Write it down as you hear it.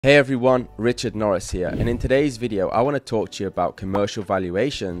Hey everyone, Richard Norris here, and in today's video I want to talk to you about commercial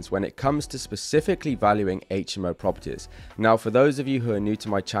valuations when it comes to specifically valuing HMO properties. Now, for those of you who are new to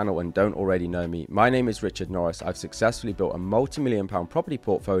my channel and don't already know me, my name is Richard Norris. I've successfully built a multi-million pound property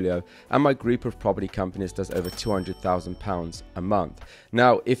portfolio and my group of property companies does over £200,000 a month.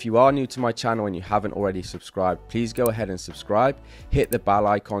 Now, if you are new to my channel and you haven't already subscribed, please go ahead and subscribe, hit the bell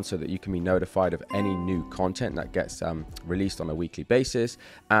icon so that you can be notified of any new content that gets released on a weekly basis.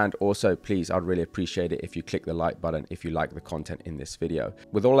 And also, please, I'd really appreciate it if you click the like button if you like the content in this video.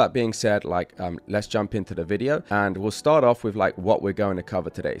 With all that being said, let's jump into the video and we'll start off with what we're going to cover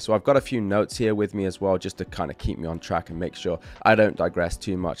today. So I've got a few notes here with me as well, just to kind of keep me on track and make sure I don't digress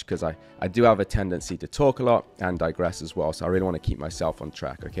too much, because I do have a tendency to talk a lot and digress as well. So I really want to keep myself on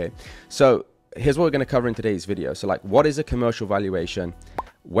track. Okay, so here's what we're going to cover in today's video. So what is a commercial valuation?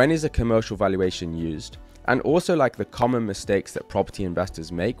 When is a commercial valuation used? And also the common mistakes that property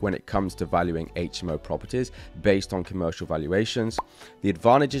investors make when it comes to valuing HMO properties based on commercial valuations, the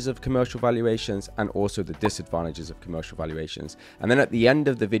advantages of commercial valuations, and also the disadvantages of commercial valuations. And then at the end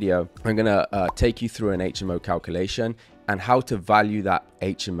of the video, I'm going to take you through an HMO calculation and how to value that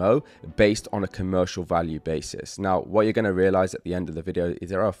HMO based on a commercial value basis. Now, what you're going to realize at the end of the video is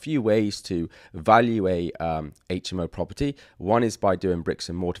there are a few ways to value a HMO property. One is by doing bricks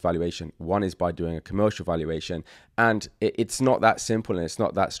and mortar valuation. One is by doing a commercial valuation. And it's not that simple and it's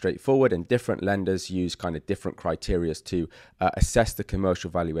not that straightforward. And different lenders use kind of different criteria to assess the commercial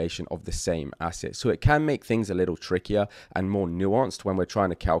valuation of the same asset. So it can make things a little trickier and more nuanced when we're trying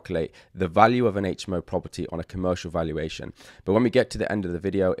to calculate the value of an HMO property on a commercial valuation. But when we get to the end of the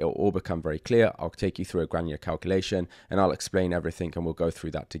video, it will all become very clear. I'll take you through a granular calculation and I'll explain everything and we'll go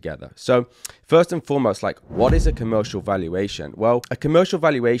through that together. So first and foremost, what is a commercial valuation? Well, a commercial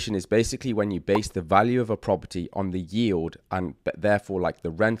valuation is basically when you base the value of a property on the yield and therefore the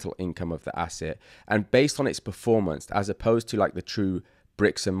rental income of the asset, and based on its performance as opposed to the true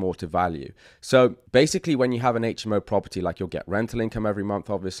bricks and mortar value. So basically, when you have an HMO property, you'll get rental income every month,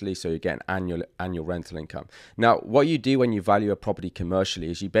 obviously, so you get an annual rental income. Now, what you do when you value a property commercially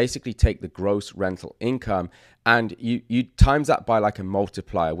is you basically take the gross rental income and you times that by a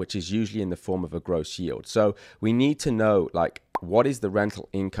multiplier, which is usually in the form of a gross yield. So we need to know what is the rental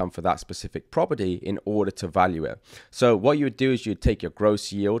income for that specific property in order to value it. So what you would do is you'd take your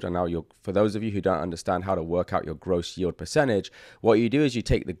gross yield, and now for those of you who don't understand how to work out your gross yield percentage, what you do is you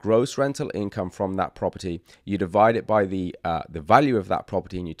take the gross rental income from that property, you divide it by the value of that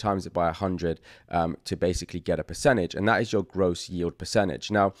property, and you times it by 100 to basically get a percentage, and that is your gross yield percentage.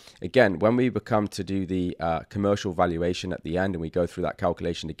 Now, again, when we become to do the commercial valuation at the end and we go through that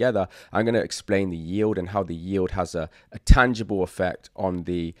calculation together, I'm going to explain the yield and how the yield has a tangible effect on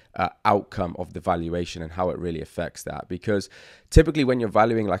the outcome of the valuation and how it really affects that. Because typically when you're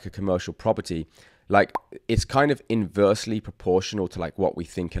valuing a commercial property, it's kind of inversely proportional to what we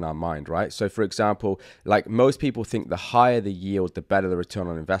think in our mind, right? So for example, most people think the higher the yield, the better the return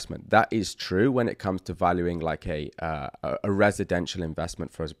on investment. That is true when it comes to valuing a residential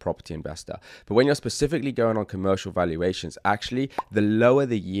investment for as a property investor. But when you're specifically going on commercial valuations, actually the lower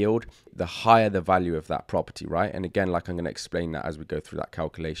the yield, the higher the value of that property, right? And again, I'm going to explain that as we go through that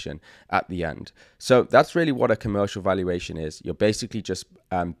calculation at the end. So that's really what a commercial valuation is. You're basically just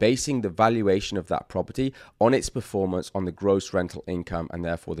basing the valuation of that property on its performance on the gross rental income and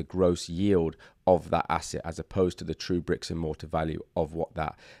therefore the gross yield of that asset, as opposed to the true bricks and mortar value of what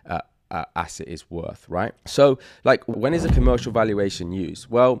that asset is worth, right? So when is a commercial valuation used?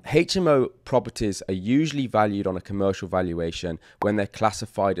 Well, HMO properties are usually valued on a commercial valuation when they're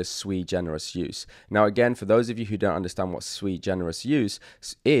classified as sui generis use. Now, again, for those of you who don't understand what sui generis use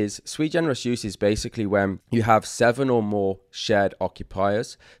is basically when you have 7 or more shared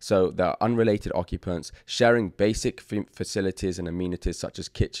occupiers, so they're unrelated occupants sharing basic facilities and amenities such as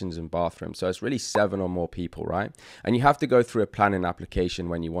kitchens and bathrooms. So it's really 7 or more people, right? And you have to go through a planning application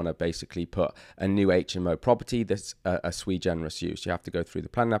when you want to basically put a new HMO property that's a sui generis use. You have to go through the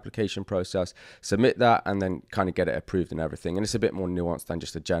planning application process, submit that, and then kind of get it approved and everything. And it's a bit more nuanced than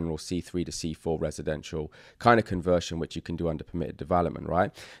just a general C3 to C4 residential kind of conversion, which you can do under permitted development,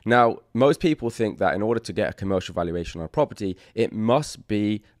 right? Now, most people think that in order to get a commercial valuation on a property, it must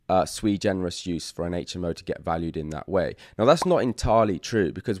be sui generis use for an HMO to get valued in that way. Now, that's not entirely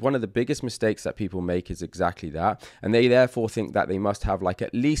true, because one of the biggest mistakes that people make is exactly that, and they therefore think that they must have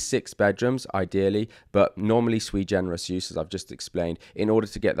at least 6 bedrooms ideally, but normally sui generis use, as I've just explained, in order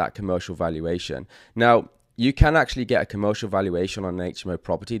to get that commercial valuation. Now, you can actually get a commercial valuation on an HMO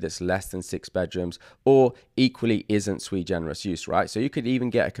property that's less than 6 bedrooms or equally isn't sui generis use, right? So you could even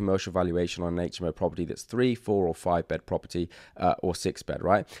get a commercial valuation on an HMO property that's 3, 4 or 5 bed property or 6 bed,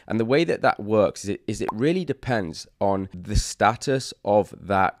 right? And the way that works is it really depends on the status of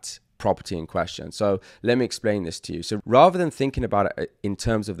that property in question. So let me explain this to you. So rather than thinking about it in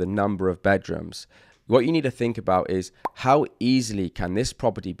terms of the number of bedrooms, what you need to think about is how easily can this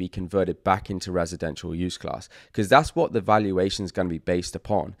property be converted back into residential use class, because that's what the valuation is going to be based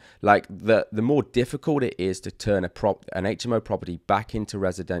upon. Like the more difficult it is to turn an HMO property back into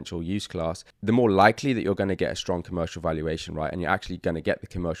residential use class, the more likely that you're going to get a strong commercial valuation, right? And you're actually going to get the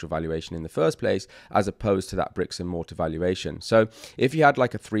commercial valuation in the first place as opposed to that bricks and mortar valuation. So if you had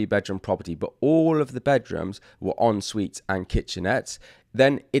like a 3-bedroom property but all of the bedrooms were en suites and kitchenettes,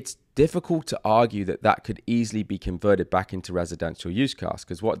 then it's difficult to argue that that could easily be converted back into residential use class,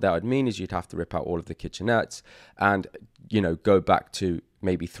 because what that would mean is you'd have to rip out all of the kitchenettes and, you know, go back to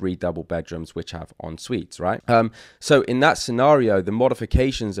maybe 3 double bedrooms which have en suites, right? So in that scenario, the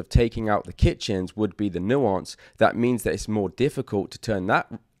modifications of taking out the kitchens would be the nuance that means that it's more difficult to turn that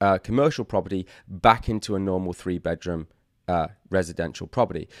commercial property back into a normal 3-bedroom residential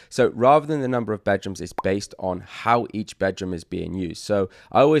property. So rather than the number of bedrooms, it's based on how each bedroom is being used. So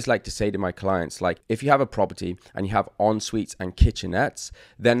I always like to say to my clients, like, if you have a property and you have en suites and kitchenettes,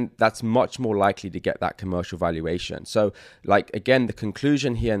 then that's much more likely to get that commercial valuation. So like, again, the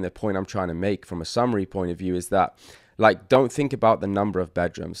conclusion here and the point I'm trying to make from a summary point of view is that, like, don't think about the number of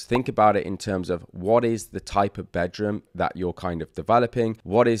bedrooms. Think about it in terms of what is the type of bedroom that you're kind of developing,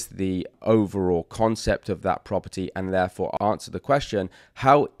 what is the overall concept of that property, and therefore answer the question,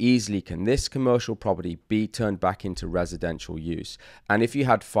 how easily can this commercial property be turned back into residential use? And if you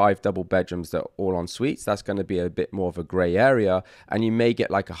had 5 double bedrooms that are all en suites, that's going to be a bit more of a gray area, and you may get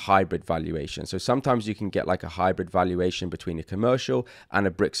like a hybrid valuation. So sometimes you can get like a hybrid valuation between a commercial and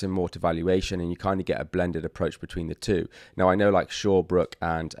a bricks and mortar valuation, and you kind of get a blended approach between the two. Now, I know like Shawbrook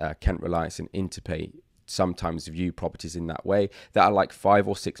and Kent Reliance and Interpay sometimes view properties in that way that are like 5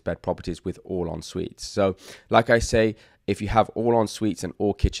 or 6 bed properties with all en suites. So like I say, if you have all en suites and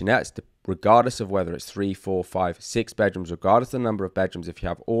all kitchenettes, regardless of whether it's 3, 4, 5, 6 bedrooms, regardless of the number of bedrooms, if you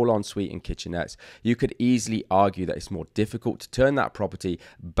have all en suite and kitchenettes, you could easily argue that it's more difficult to turn that property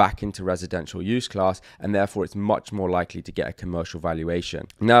back into residential use class, and therefore it's much more likely to get a commercial valuation.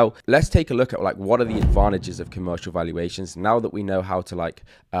 Now, let's take a look at like what are the advantages of commercial valuations now that we know how to like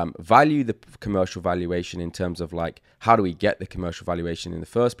value the commercial valuation in terms of like how do we get the commercial valuation in the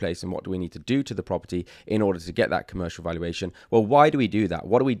first place, and what do we need to do to the property in order to get that commercial valuation. Well, why do we do that?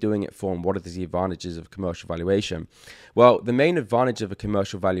 What are we doing it for? And what are the advantages of commercial valuation? Well, the main advantage of a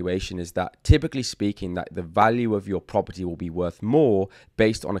commercial valuation is that, typically speaking, that the value of your property will be worth more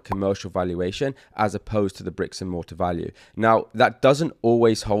based on a commercial valuation as opposed to the bricks and mortar value. Now, that doesn't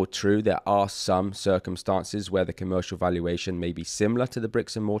always hold true. There are some circumstances where the commercial valuation may be similar to the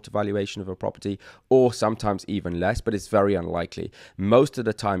bricks and mortar valuation of a property, or sometimes even less, but it's very unlikely. Most of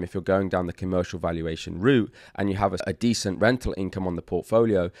the time, if you're going down the commercial valuation route and you have a decent rental income on the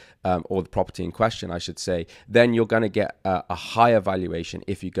portfolio, or the property in question, I should say, then you're going to get a higher valuation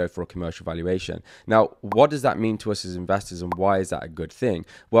if you go for a commercial valuation. Now, what does that mean to us as investors, and why is that a good thing?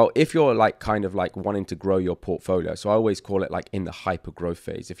 Well, if you're like kind of like wanting to grow your portfolio, so I always call it like in the hyper growth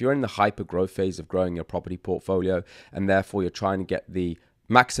phase. If you're in the hyper growth phase of growing your property portfolio, and therefore you're trying to get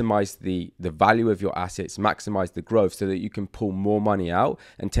maximize the value of your assets, maximize the growth so that you can pull more money out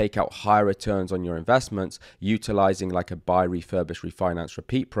and take out higher returns on your investments, utilizing like a buy, refurbish, refinance,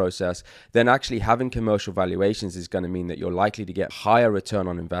 repeat process, then actually having commercial valuations is going to mean that you're likely to get higher return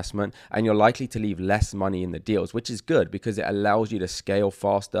on investment, and you're likely to leave less money in the deals, which is good because it allows you to scale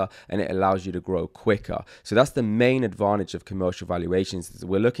faster and it allows you to grow quicker. So that's the main advantage of commercial valuations, is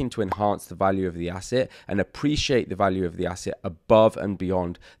we're looking to enhance the value of the asset and appreciate the value of the asset above and beyond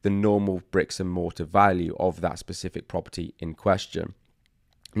the normal bricks and mortar value of that specific property in question.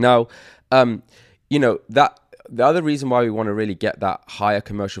 Now, you know, that the other reason why we want to really get that higher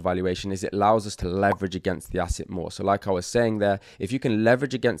commercial valuation is it allows us to leverage against the asset more. So like I was saying there, if you can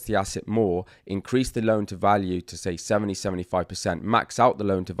leverage against the asset more, increase the loan to value to say 70, 75%, max out the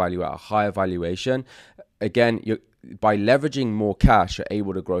loan to value at a higher valuation, again, by leveraging more cash, you're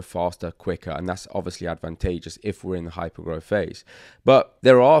able to grow faster, quicker, and that's obviously advantageous if we're in the hypergrowth phase. But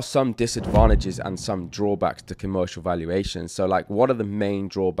there are some disadvantages and some drawbacks to commercial valuations. So like, what are the main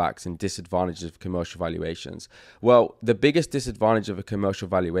drawbacks and disadvantages of commercial valuations? Well, the biggest disadvantage of a commercial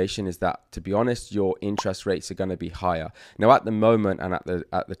valuation is that, to be honest, your interest rates are going to be higher. Now, at the moment and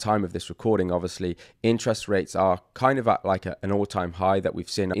at the time of this recording, obviously, interest rates are kind of at like an all-time high that we've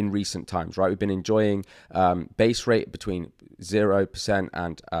seen in recent times, right? We've been enjoying base rate between 0%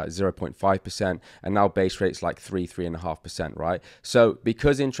 and 0.5%, and now base rates like 3.5%, right? So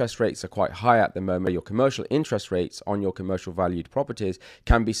because interest rates are quite high at the moment, your commercial interest rates on your commercial valued properties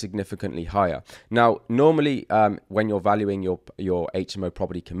can be significantly higher. Now, normally when you're valuing your HMO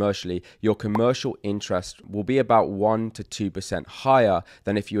property commercially, your commercial interest will be about 1 to 2% higher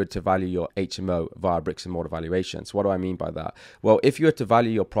than if you were to value your HMO via bricks and mortar valuation. So what do I mean by that? Well, if you were to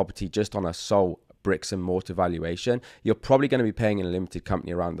value your property just on a sole bricks and mortar valuation, you're probably going to be paying in a limited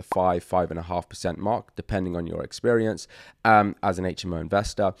company around the 5.5% mark, depending on your experience as an HMO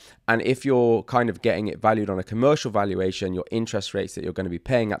investor. And if you're kind of getting it valued on a commercial valuation, your interest rates that you're going to be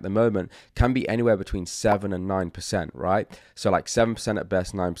paying at the moment can be anywhere between 7 and 9%, right? So like 7% at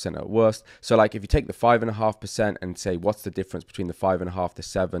best, 9% at worst. So like if you take the 5.5% and say, what's the difference between the 5.5 to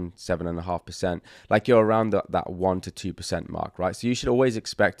 7.5%, like you're around that 1 to 2% mark, right? So you should always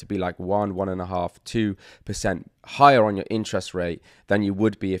expect to be like 1.5, 2% higher on your interest rate than you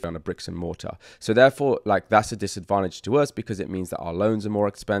would be if you're on a bricks and mortar. So therefore, like, that's a disadvantage to us because it means that our loans are more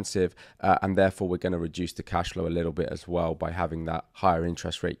expensive, and therefore we're going to reduce the cash flow a little bit as well by having that higher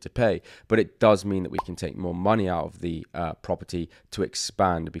interest rate to pay. But it does mean that we can take more money out of the property to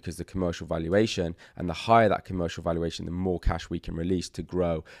expand, because the commercial valuation, and the higher that commercial valuation, the more cash we can release to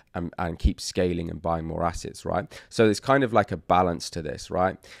grow and keep scaling and buying more assets, right? So there's kind of like a balance to this,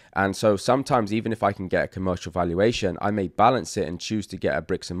 right? And so sometimes, even if I can get a commercial valuation, I may balance it and choose to get a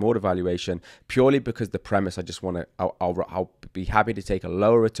bricks and mortar valuation purely because the premise, I just want to, I'll be happy to take a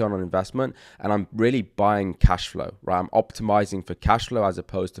lower return on investment, and I'm really buying cash flow, right? I'm optimizing for cash flow as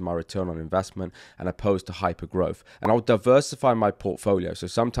opposed to my return on investment and opposed to hyper growth. And I'll diversify my portfolio. So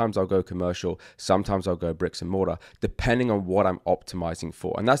sometimes I'll go commercial, sometimes I'll go bricks and mortar, depending on what I'm optimizing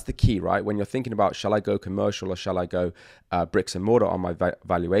for. And that's the key, right? When you're thinking about, shall I go commercial or shall I go bricks and mortar on my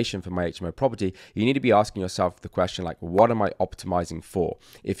valuation for my HMO property, you need to be asking yourself the question, like, what am I optimizing for?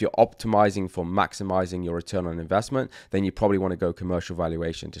 If you're optimizing for maximizing your return on investment, then you probably want to go commercial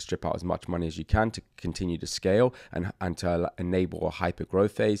valuation to strip out as much money as you can to continue to scale and to enable a hyper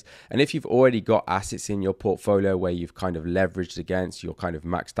growth phase. And if you've already got assets in your portfolio where you've kind of leveraged against, you're kind of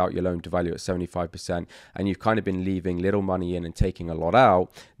maxed out your loan to value at 75%, and you've kind of been leaving little money in and taking a lot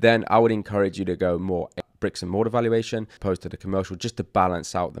out, then I would encourage you to go more bricks and mortar valuation opposed to the commercial, just to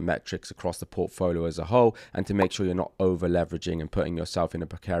balance out the metrics across the portfolio as a whole, and to make sure you're not over leveraging and putting yourself in a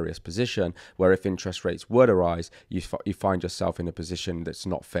precarious position where if interest rates were to rise, you find yourself in a position that's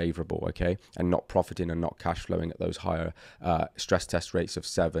not favorable, okay, and not profiting and not cash flowing at those higher stress test rates of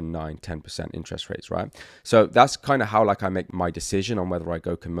 7, 9, 10% interest rates, right? So that's kind of how, like, I make my decision on whether I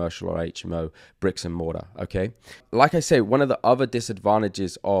go commercial or HMO bricks and mortar, okay? Like I say, one of the other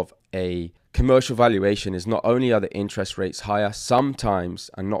disadvantages of a commercial valuation is not only are the interest rates higher, sometimes,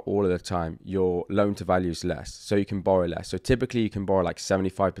 and not all of the time, your loan to value is less, so you can borrow less. So typically you can borrow like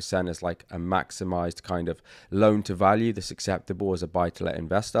 75% as like a maximized kind of loan to value that's acceptable as a buy to let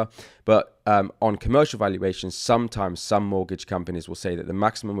investor. But on commercial valuations, sometimes some mortgage companies will say that the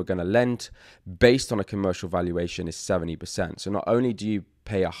maximum we're going to lend based on a commercial valuation is 70%. So not only do you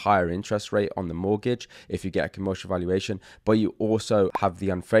pay a higher interest rate on the mortgage if you get a commercial valuation, but you also have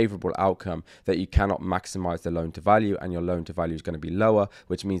the unfavorable outcome that you cannot maximize the loan to value, and your loan to value is going to be lower,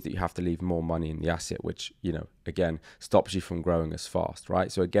 which means that you have to leave more money in the asset, which, you know, again, stops you from growing as fast,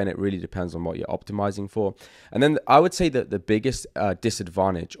 right? So again, it really depends on what you're optimizing for. And then I would say that the biggest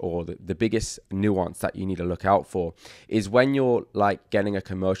disadvantage, or the biggest nuance that you need to look out for, is when you're like getting a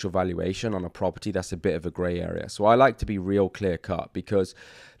commercial valuation on a property that's a bit of a gray area. So I like to be real clear cut, because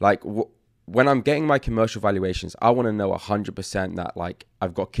like when I'm getting my commercial valuations, I want to know 100% that like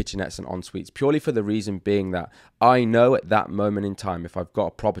I've got kitchenettes and en-suites, purely for the reason being that I know at that moment in time, if I've got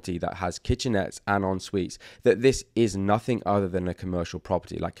a property that has kitchenettes and en-suites, that this is nothing other than a commercial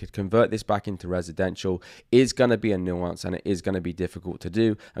property. Like, to convert this back into residential is going to be a nuance, and it is going to be difficult to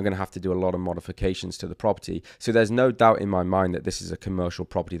do. I'm going to have to do a lot of modifications to the property. So there's no doubt in my mind that this is a commercial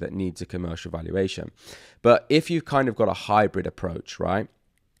property that needs a commercial valuation. But if you've kind of got a hybrid approach, right?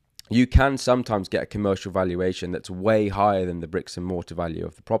 you can sometimes get a commercial valuation that's way higher than the bricks and mortar value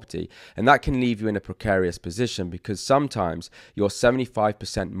of the property. And that can leave you in a precarious position, because sometimes your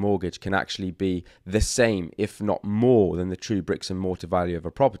 75% mortgage can actually be the same, if not more, than the true bricks and mortar value of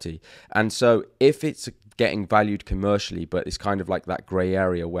a property. And so if it's getting valued commercially, but it's kind of like that gray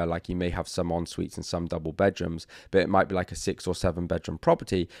area where like you may have some en suites and some double bedrooms, but it might be like a 6 or 7 bedroom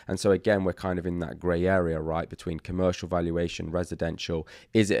property. And so again, we're kind of in that gray area, right, between commercial valuation, residential.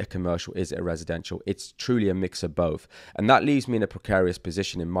 Is it a commercial? Is it a residential? It's truly a mix of both. And that leaves me in a precarious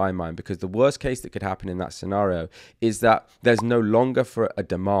position in my mind, because the worst case that could happen in that scenario is that there's no longer for a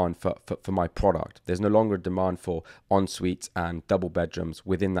demand for my product. There's no longer a demand for en suites and double bedrooms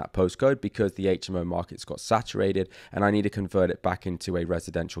within that postcode, because the HMO market's got saturated and I need to convert it back into a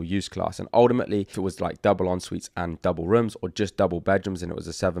residential use class. And ultimately, if it was like double en suites and double rooms, or just double bedrooms and it was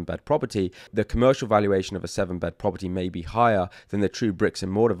a 7-bed property, the commercial valuation of a 7-bed property may be higher than the true bricks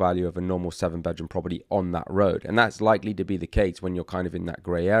and mortar value of a normal 7-bedroom property on that road. And that's likely to be the case when you're kind of in that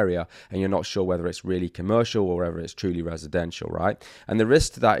gray area and you're not sure whether it's really commercial or whether it's truly residential, right? And the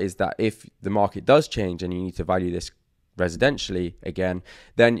risk to that is that if the market does change and you need to value this residentially again,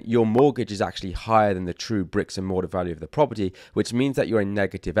 then your mortgage is actually higher than the true bricks and mortar value of the property, which means that you're in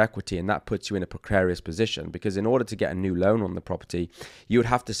negative equity, and that puts you in a precarious position, because in order to get a new loan on the property, you would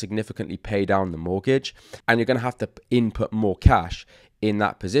have to significantly pay down the mortgage, and you're going to have to input more cash in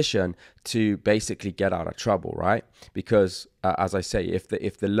that position to basically get out of trouble, right? Because as I say, if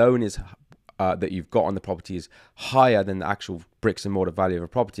the loan is that you've got on the property is higher than the actual bricks and mortar value of a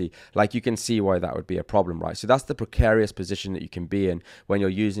property, like, you can see why that would be a problem, right? So that's the precarious position that you can be in when you're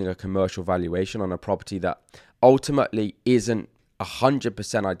using a commercial valuation on a property that ultimately isn't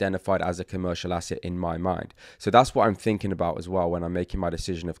 100% identified as a commercial asset in my mind. So that's what I'm thinking about as well when I'm making my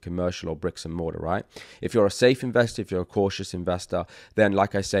decision of commercial or bricks and mortar, right? If you're a safe investor, if you're a cautious investor, then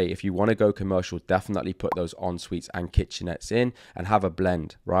like I say, if you want to go commercial, definitely put those en suites and kitchenettes in and have a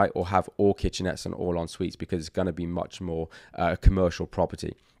blend, right? Or have all kitchenettes and all en suites, because it's going to be much more commercial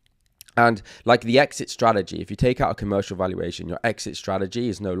property. And like the exit strategy, if you take out a commercial valuation, your exit strategy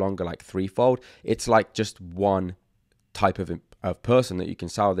is no longer like threefold. It's like just one type of person that you can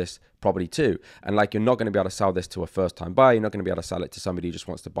sell this property to. And like, you're not going to be able to sell this to a first-time buyer. You're not going to be able to sell it to somebody who just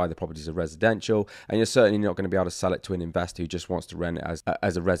wants to buy the property as a residential, and you're certainly not going to be able to sell it to an investor who just wants to rent it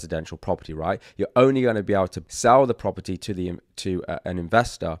as a residential property, right? You're only going to be able to sell the property to an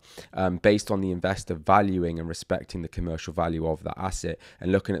investor based on the investor valuing and respecting the commercial value of that asset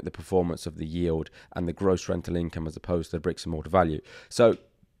and looking at the performance of the yield and the gross rental income as opposed to the bricks and mortar value. So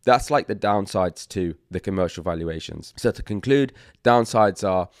that's like the downsides to the commercial valuations. So to conclude, downsides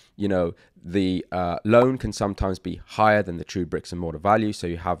are, the loan can sometimes be higher than the true bricks and mortar value. So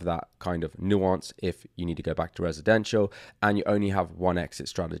you have that kind of nuance if you need to go back to residential, and you only have one exit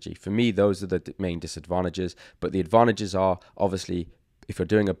strategy. For me, those are the main disadvantages, but the advantages are obviously, if you're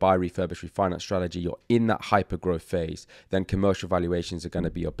doing a buy, refurbish, refinance strategy, you're in that hyper growth phase, then commercial valuations are going to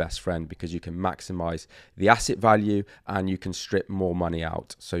be your best friend, because you can maximize the asset value and you can strip more money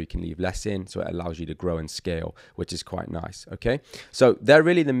out, so you can leave less in, so it allows you to grow and scale, which is quite nice. Okay, so they're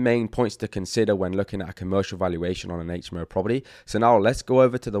really the main points to consider when looking at a commercial valuation on an HMO property. So now let's go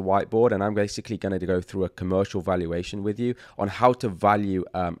over to the whiteboard, and I'm basically going to go through a commercial valuation with you on how to value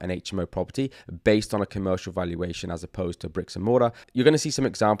an HMO property based on a commercial valuation as opposed to bricks and mortar. You're going to see some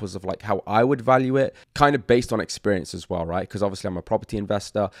examples of like how I would value it, kind of based on experience as well, right? Because obviously I'm a property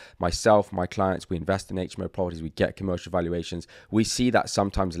investor myself. My clients, we invest in HMO properties, we get commercial valuations. We see that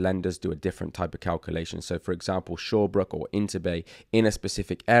sometimes lenders do a different type of calculation. So for example, Shawbrook or Interbay in a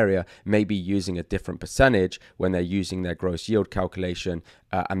specific area may be using a different percentage when they're using their gross yield calculation,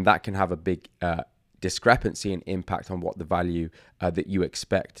 and that can have a big discrepancy and impact on what the value that you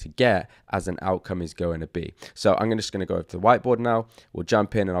expect to get as an outcome is going to be. So I'm just going to go over to the whiteboard now. We'll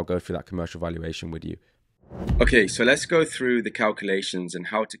jump in and I'll go through that commercial valuation with you. Okay, so let's go through the calculations and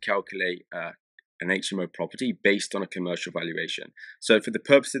how to calculate an HMO property based on a commercial valuation. So for the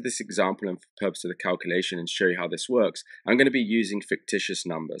purpose of this example and for the purpose of the calculation and show you how this works, I'm going to be using fictitious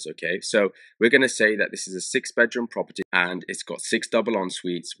numbers, okay? So we're going to say that this is a 6-bedroom property and it's got 6 double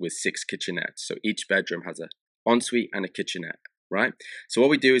en-suites with 6 kitchenettes. So each bedroom has an ensuite and a kitchenette, right? So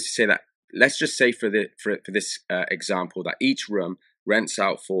what we do is say that, let's just say for this example, that each room rents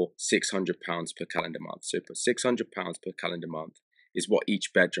out for £600 per calendar month. So for £600 per calendar month is what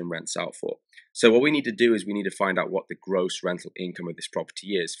each bedroom rents out for. So what we need to do is we need to find out what the gross rental income of this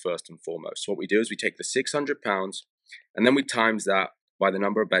property is first and foremost. So what we do is we take the £600 and then we times that by the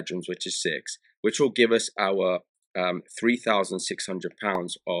number of bedrooms, which is 6, which will give us our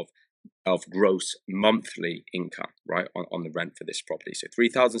 £3,600 of of gross monthly income, right, on the rent for this property. So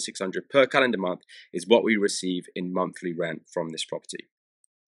 3,600 per calendar month is what we receive in monthly rent from this property.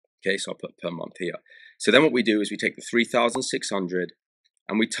 Okay, so I'll put per month here. So then what we do is we take the 3,600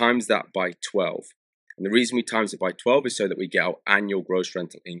 and we times that by 12. And the reason we times it by 12 is so that we get our annual gross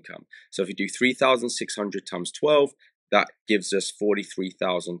rental income. So if you do 3,600 times 12, that gives us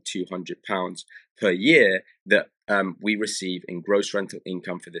 £43,200 per year that we receive in gross rental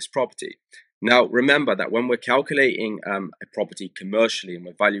income for this property. Now, remember that when we're calculating a property commercially and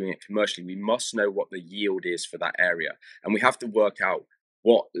we're valuing it commercially, we must know what the yield is for that area. And we have to work out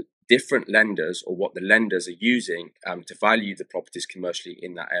what different lenders or what the lenders are using to value the properties commercially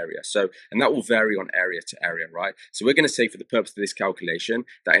in that area. So, and that will vary on area to area, right? So we're going to say for the purpose of this calculation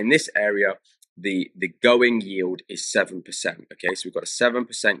that in this area, the going yield is 7%. Okay, so we've got a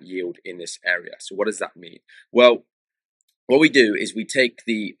 7% yield in this area. So what does that mean? Well, what we do is we take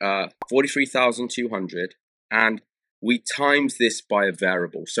the 43,200 and we times this by a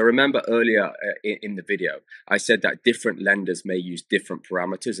variable. So remember earlier in the video, I said that different lenders may use different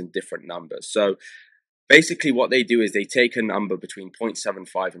parameters and different numbers. So basically what they do is they take a number between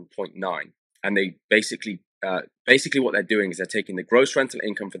 0.75 and 0.9, and they basically what they're doing is they're taking the gross rental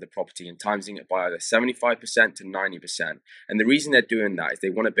income for the property and timesing it by either 75% to 90%. And the reason they're doing that is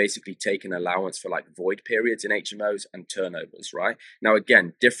they want to basically take an allowance for like void periods in HMOs and turnovers, right? Now,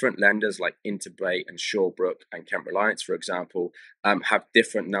 again, different lenders like Interbay and Shawbrook and Kent Reliance, for example, have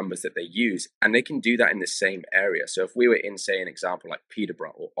different numbers that they use, and they can do that in the same area. So if we were in, say, an example like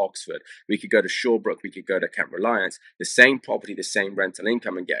Peterborough or Oxford, we could go to Shawbrook, we could go to Kent Reliance, the same property, the same rental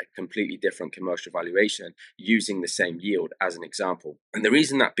income, and get a completely different commercial valuation using the same yield as an example. And the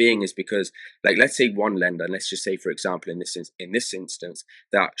reason that being is because, like, let's say one lender, and let's just say, for example, in this instance,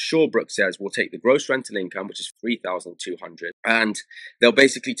 that Shawbrook says we'll take the gross rental income, which is 3,200, and they'll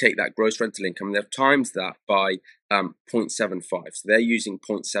basically take that gross rental income and they've times that by 0.75. So they're using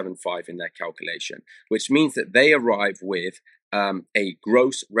 0.75 in their calculation, which means that they arrive with a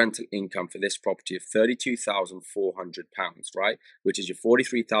gross rental income for this property of £32,400, right? Which is your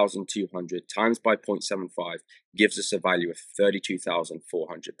 43,200 times by 0.75 gives us a value of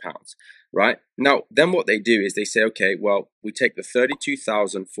 £32,400, right? Now, then what they do is they say, okay, well, we take the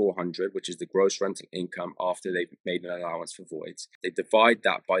 32,400, which is the gross rental income after they've made an allowance for voids. They divide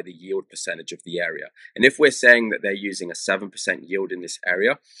that by the yield percentage of the area. And if we're saying that they're using a 7% yield in this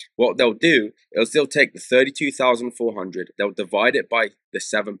area, what they'll do is they'll take the 32,400, they'll divide it by the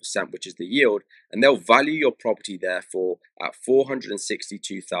 7%, which is the yield, and they'll value your property therefore at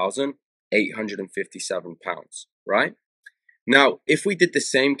 £462,857, right? Now, if we did the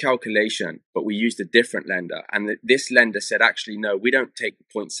same calculation, but we used a different lender, and this lender said, actually, no, we don't take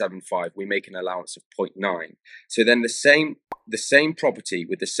 0.75, we make an allowance of 0.9. So then the same property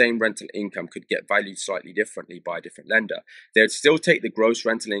with the same rental income could get valued slightly differently by a different lender. They'd still take the gross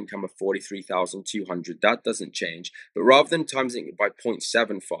rental income of 43,200. That doesn't change. But rather than timesing it by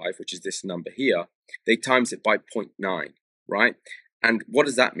 0.75, which is this number here, they times it by 0.9, right? And what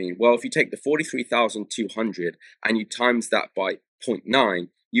does that mean? Well, if you take the 43,200 and you times that by 0.9,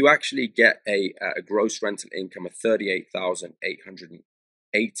 you actually get a gross rental income of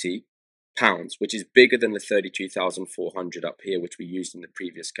 £38,880, which is bigger than the 32,400 up here, which we used in the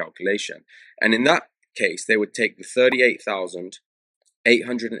previous calculation. And in that case, they would take the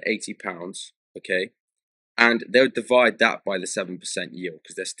 £38,880, okay, and they would divide that by the 7% yield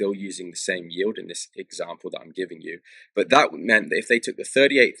because they're still using the same yield in this example that I'm giving you. But that meant that if they took the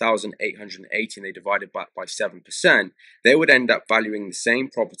 38,880 and they divided that by 7%, they would end up valuing the same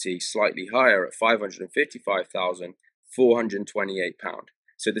property slightly higher at £555,428.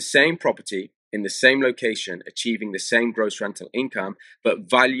 So the same property in the same location, achieving the same gross rental income, but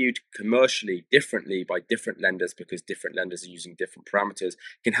valued commercially differently by different lenders because different lenders are using different parameters,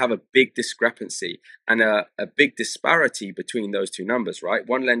 can have a big discrepancy and a big disparity between those two numbers, right?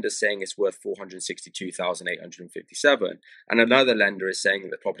 One lender is saying it's worth 462,857, and another lender is saying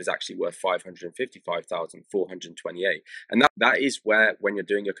that the property is actually worth 555,428. And that is where, when you're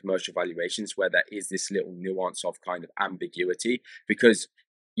doing your commercial valuations, where there is this little nuance of kind of ambiguity, because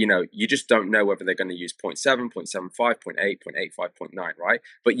you just don't know whether they're going to use 0.7, 0.75, 0.8, 0.85, 0.9, right?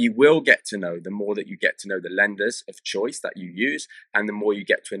 But you will get to know the more that you get to know the lenders of choice that you use, and the more you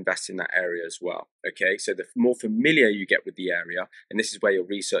get to invest in that area as well, okay? So the more familiar you get with the area, and this is where your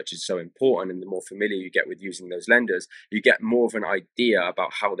research is so important, and the more familiar you get with using those lenders, you get more of an idea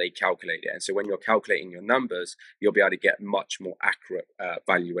about how they calculate it. And so when you're calculating your numbers, you'll be able to get much more accurate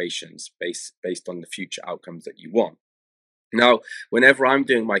valuations based on the future outcomes that you want. Now, whenever I'm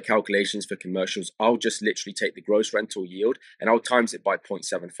doing my calculations for commercials, I'll just literally take the gross rental yield and I'll times it by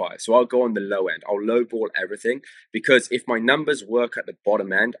 0.75. So I'll go on the low end. I'll lowball everything, because if my numbers work at the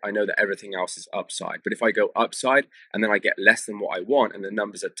bottom end, I know that everything else is upside. But if I go upside and then I get less than what I want and the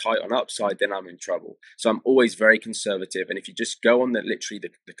numbers are tight on upside, then I'm in trouble. So I'm always very conservative. And if you just go on the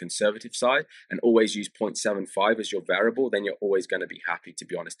conservative side and always use 0.75 as your variable, then you're always going to be happy, to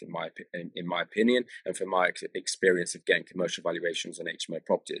be honest, in my opinion, and from my experience of getting commercial valuations on HMO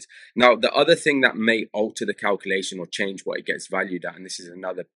properties. Now, the other thing that may alter the calculation or change what it gets valued at, and this is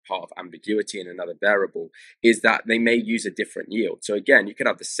another part of ambiguity and another variable, is that they may use a different yield. So again, you could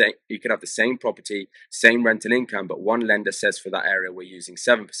have the same property, same rental income, but one lender says for that area we're using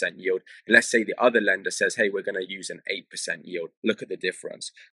 7% yield, and let's say the other lender says, hey, we're going to use an 8% yield. Look at the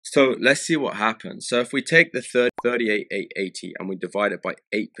difference. So let's see what happens. So if we take the 38,880 and we divide it by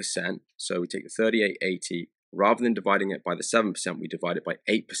 8%, so we take the 3880, rather than dividing it by the 7%, we divide it by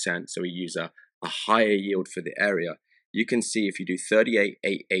 8%. So we use a higher yield for the area. You can see if you do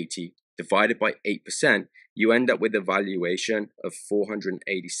 38,880 divided by 8%, you end up with a valuation of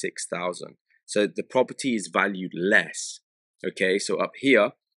 486,000. So the property is valued less. Okay, so up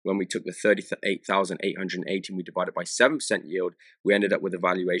here, when we took the 38,880 and we divided by 7% yield, we ended up with a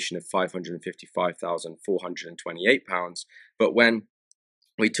valuation of £555,428. But when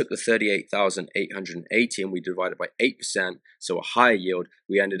we took the 38,880 and we divided by 8%, so a higher yield,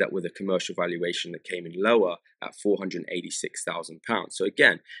 we ended up with a commercial valuation that came in lower at £486,000. So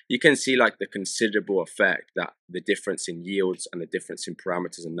again, you can see like the considerable effect that the difference in yields and the difference in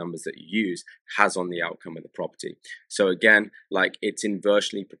parameters and numbers that you use has on the outcome of the property. So again, like it's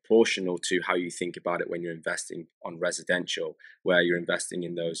inversely proportional to how you think about it when you're investing on residential, where you're investing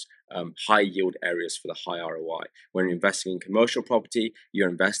in those high yield areas for the high ROI. When you're investing in commercial property, you're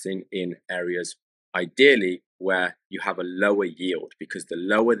investing in areas ideally where you have a lower yield, because the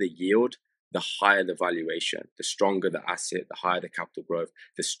lower the yield, the higher the valuation, the stronger the asset, the higher the capital growth,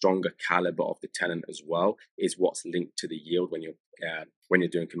 the stronger caliber of the tenant as well is what's linked to the yield when you're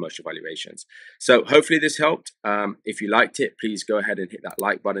doing commercial valuations. So hopefully this helped. If you liked it, please go ahead and hit that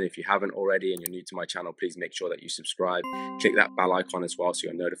like button. If you haven't already and you're new to my channel, please make sure that you subscribe. Click that bell icon as well so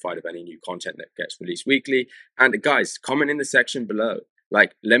you're notified of any new content that gets released weekly. And guys, comment in the section below.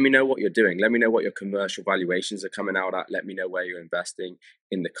 Like, let me know what you're doing. Let me know what your commercial valuations are coming out at. Let me know where you're investing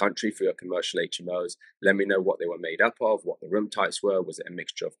in the country for your commercial HMOs. Let me know what they were made up of, what the room types were. Was it a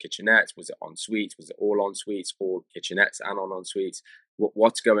mixture of kitchenettes? Was it en suites? Was it all en suites, all kitchenettes and all en suites?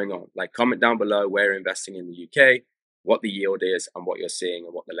 What's going on? Like, comment down below where you're investing in the UK, what the yield is, and what you're seeing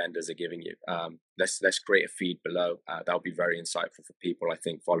and what the lenders are giving you. Let's create a feed below. That'll be very insightful for people, I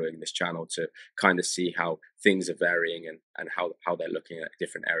think, following this channel to kind of see how things are varying and how they're looking at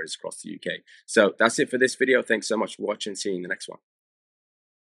different areas across the UK. So that's it for this video. Thanks so much for watching. See you in the next one.